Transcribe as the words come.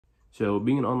So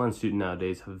being an online student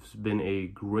nowadays has been a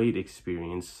great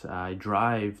experience. I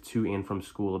drive to and from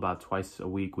school about twice a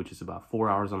week, which is about 4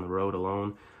 hours on the road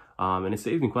alone. And it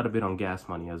saves me quite a bit on gas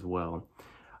money as well.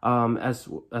 As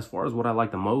far as what I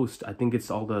like the most, I think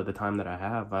it's all the time that I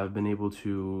have. I've been able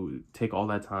to take all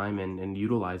that time and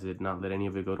utilize it, not let any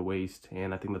of it go to waste.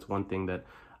 And I think that's one thing that,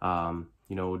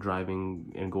 you know,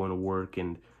 driving and going to work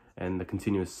and the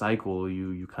continuous cycle,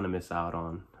 you kind of miss out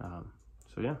on.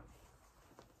 So yeah.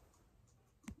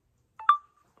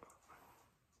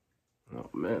 Oh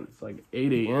man, it's like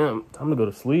 8 a.m. Time to go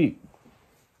to sleep.